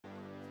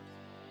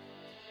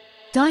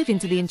Dive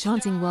into the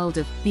enchanting world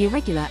of The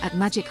Irregular at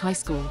Magic High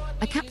School,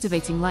 a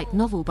captivating light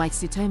novel by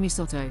Tsutomu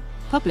Sato,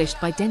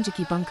 published by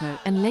Dengeki Bunko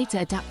and later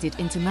adapted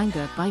into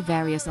manga by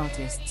various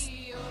artists.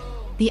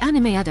 The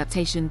anime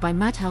adaptation by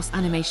Madhouse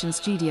Animation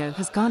Studio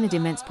has garnered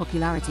immense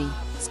popularity,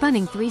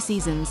 spanning 3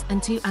 seasons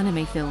and 2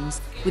 anime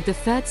films, with the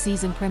 3rd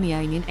season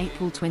premiering in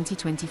April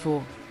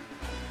 2024.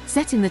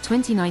 Set in the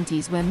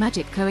 2090s where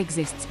magic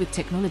coexists with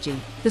technology,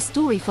 the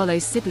story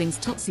follows siblings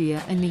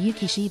Tatsuya and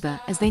Miyuki Shiba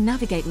as they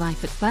navigate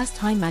life at First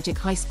High Magic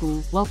High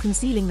School while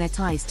concealing their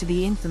ties to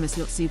the infamous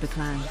Yotsuba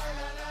clan.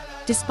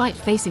 Despite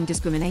facing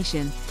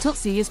discrimination,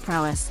 Tatsuya's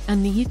prowess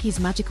and Miyuki's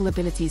magical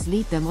abilities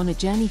lead them on a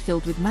journey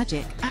filled with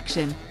magic,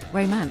 action,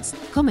 romance,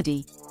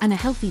 comedy, and a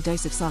healthy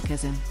dose of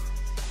sarcasm.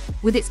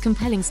 With its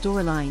compelling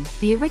storyline,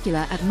 The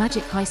Irregular at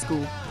Magic High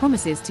School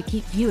promises to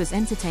keep viewers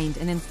entertained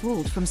and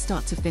enthralled from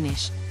start to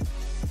finish.